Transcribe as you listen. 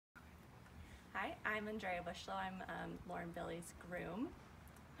Hi, I'm Andrea Bushlow. I'm Lauren Billy's groom,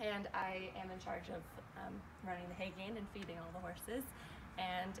 and I am in charge of running the Haygain and feeding all the horses.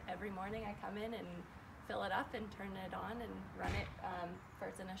 And every morning I come in and fill it up and turn it on and run it for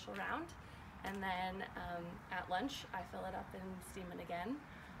its initial round. And then at lunch I fill it up and steam it again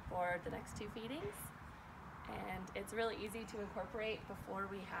for the next 2 feedings. And it's really easy to incorporate. Before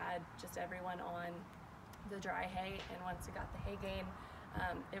we had just everyone on the dry hay, and once we got the Haygain,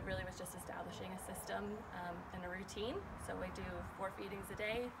 it really was just establishing a system and a routine. So we do 4 feedings a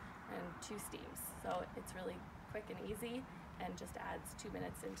day and 2 steams. So it's really quick and easy and just adds 2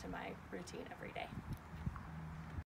 minutes into my routine every day.